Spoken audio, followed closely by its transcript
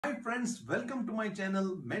Hi friends, welcome to my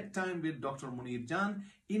channel Med Time with Dr. Munir Jan.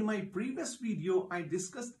 In my previous video, I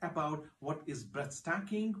discussed about what is breath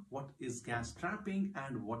stacking, what is gas trapping,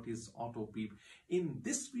 and what is auto PEEP. In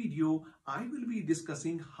this video, I will be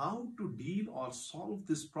discussing how to deal or solve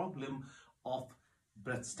this problem of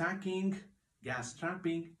breath stacking, gas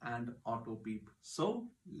trapping, and auto PEEP. So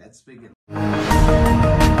let's begin.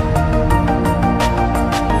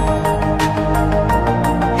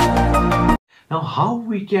 Now, how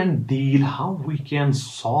we can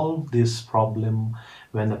solve this problem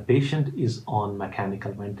when a patient is on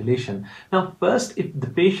mechanical ventilation. Now, first, if the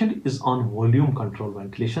patient is on volume control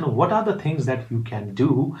ventilation, what are the things that you can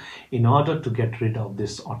do in order to get rid of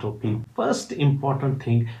this auto PEEP? First important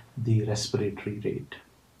thing, the respiratory rate.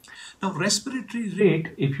 Now, respiratory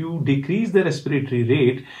rate, if you decrease the respiratory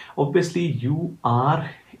rate, obviously you are,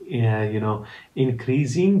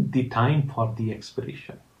 increasing the time for the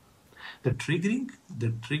expiration. The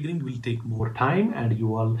triggering will take more time, and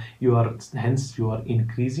you are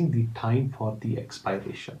increasing the time for the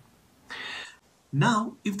expiration.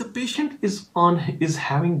 Now, if the patient is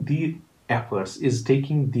having the efforts, is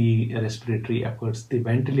taking the respiratory efforts, the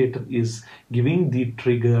ventilator is giving the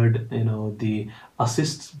triggered, the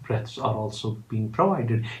assist breaths are also being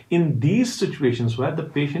provided. In these situations where the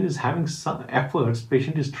patient is having some efforts,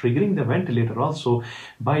 patient is triggering the ventilator also,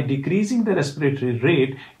 by decreasing the respiratory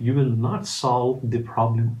rate, you will not solve the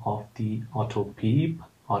problem of the auto PEEP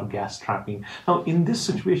or gas trapping. Now, in this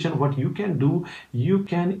situation, what you can do, you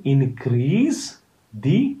can increase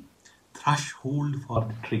the threshold for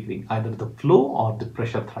the triggering. Either the flow or the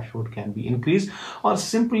pressure threshold can be increased, or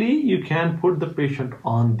simply you can put the patient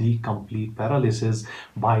on the complete paralysis.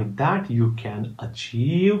 By that you can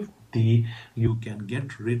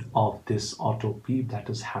get rid of this auto PEEP that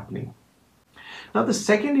is happening. Now, the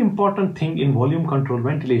second important thing in volume control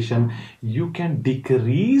ventilation, you can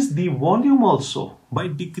decrease the volume also. By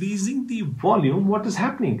decreasing the volume, what is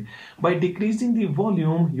happening? By decreasing the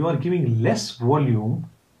volume, you are giving less volume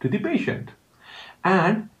to the patient,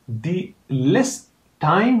 and the less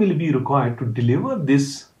time will be required to deliver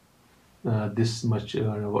this much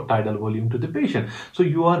tidal volume to the patient. So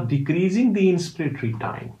you are decreasing the inspiratory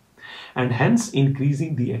time and hence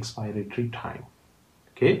increasing the expiratory time.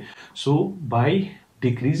 Okay, so by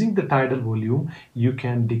decreasing the tidal volume, you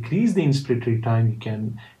can decrease the inspiratory time, you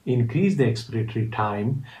can increase the expiratory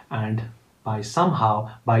time, and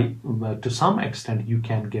to some extent you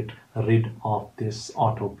can get rid of this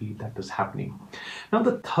auto PEEP that is happening. Now,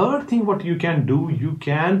 the third thing what you can do, you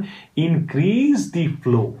can increase the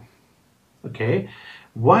flow. Okay,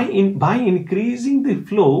 by increasing the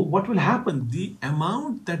flow, what will happen? The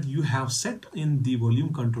amount that you have set in the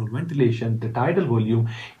volume control ventilation, the tidal volume,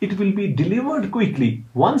 it will be delivered quickly.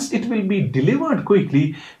 Once it will be delivered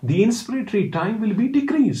quickly, the inspiratory time will be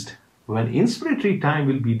decreased. When inspiratory time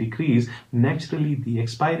will be decreased, naturally the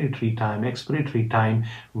expiratory time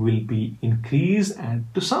will be increased, and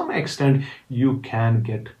to some extent you can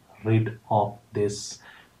get rid of this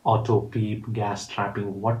auto PEEP, gas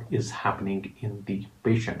trapping, what is happening in the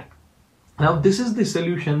patient. Now, this is the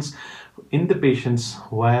solutions in the patients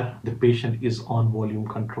where the patient is on volume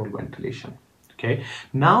control ventilation. Okay,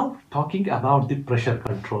 now talking about the pressure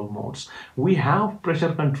control modes. We have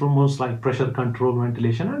pressure control modes like pressure control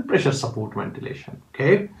ventilation and pressure support ventilation.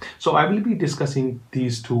 Okay, so I will be discussing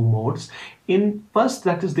these two modes. In first,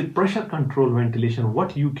 that is the pressure control ventilation,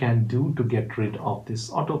 what you can do to get rid of this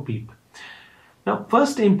auto PEEP. Now,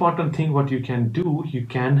 first important thing what you can do, you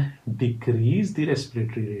can decrease the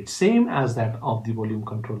respiratory rate. Same as that of the volume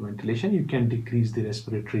control ventilation, you can decrease the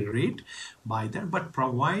respiratory rate by that, but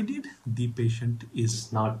provided the patient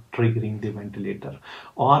is not triggering the ventilator,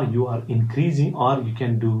 or you are increasing, or you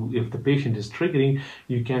can do, if the patient is triggering,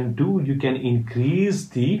 you can increase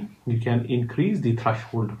the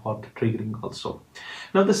threshold for the triggering also.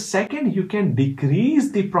 Now, the second, you can decrease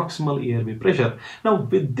the proximal airway pressure. Now,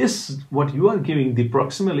 with this, what you are giving, the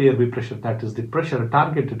proximal airway pressure, that is the pressure,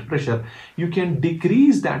 targeted pressure, you can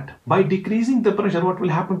decrease that. By decreasing the pressure, what will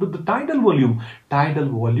happen to the tidal volume? Tidal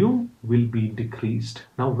volume will be decreased.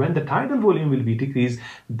 Now, when the tidal volume will be decreased,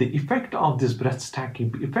 the effect of this breath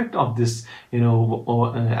stacking, effect of this,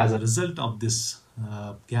 as a result of this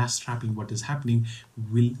gas trapping, what is happening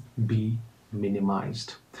will be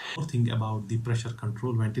minimized. More thing about the pressure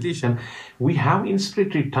control ventilation, we have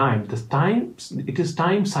inspiratory time. It is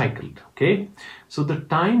time cycled. Okay, so the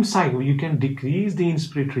time cycle, you can decrease the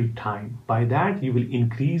inspiratory time. By that you will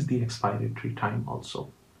increase the expiratory time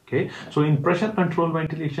also. Okay, so in pressure control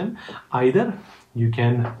ventilation, either You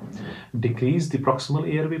can decrease the proximal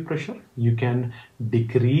airway pressure, you can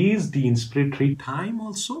decrease the inspiratory time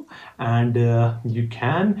also, and you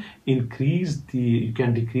can decrease the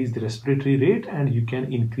respiratory rate, and you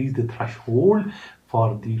can increase the threshold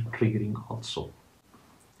for the triggering also.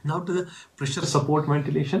 Now to the pressure support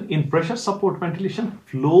ventilation. In pressure support ventilation,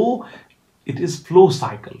 it is flow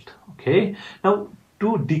cycled. Okay. Now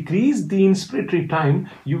to decrease the inspiratory time,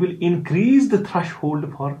 you will increase the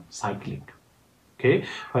threshold for cycling. Okay.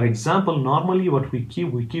 For example, normally what we keep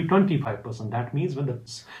 25%. That means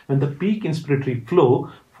when the peak inspiratory flow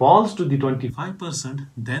falls to the 25%,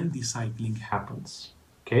 then the cycling happens.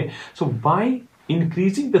 Okay. So by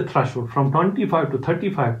increasing the threshold from 25 to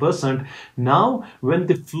 35%, now when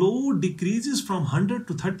the flow decreases from 100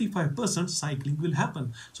 to 35%, cycling will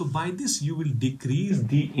happen. So by this you will decrease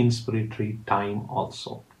the inspiratory time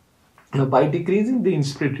also. Now by decreasing the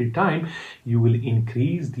inspiratory time, you will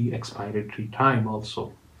increase the expiratory time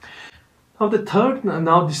also. Now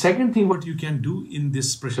the second thing what you can do in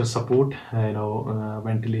this pressure support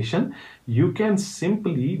ventilation, you can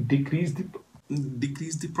simply decrease the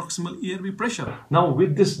proximal airway pressure. Now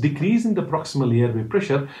with this decrease in the proximal airway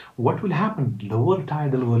pressure, what will happen? Lower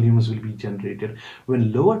tidal volumes will be generated.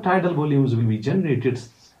 When lower tidal volumes will be generated,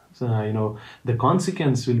 the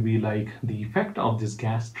consequence will be like the effect of this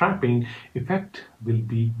gas trapping effect will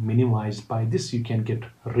be minimized. By this you can get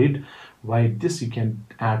rid, by this you can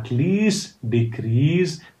at least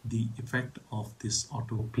decrease the effect of this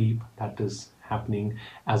auto PEEP that is happening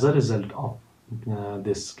as a result of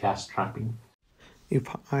this gas trapping. If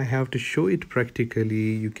I have to show it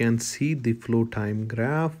practically, you can see the flow time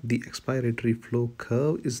graph. The expiratory flow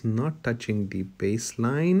curve is not touching the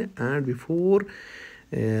baseline, and before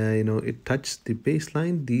it touches the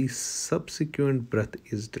baseline, the subsequent breath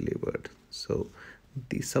is delivered. So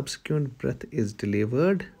the subsequent breath is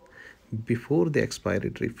delivered before the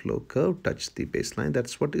expiratory flow curve touched the baseline.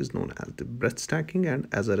 That's what is known as the breath stacking, and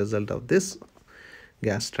as a result of this,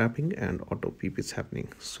 gas trapping and auto PEEP is happening.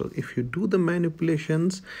 So if you do the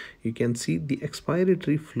manipulations, you can see the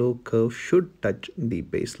expiratory flow curve should touch the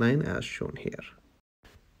baseline as shown here.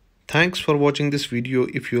 Thanks for watching this video.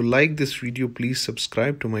 If you like this video, please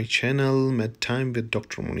subscribe to my channel, Med Time with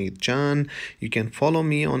Dr. Munir Jan. You can follow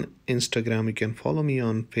me on Instagram. You can follow me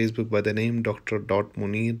on Facebook by the name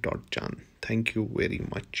dr.munir.jan. Thank you very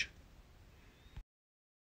much.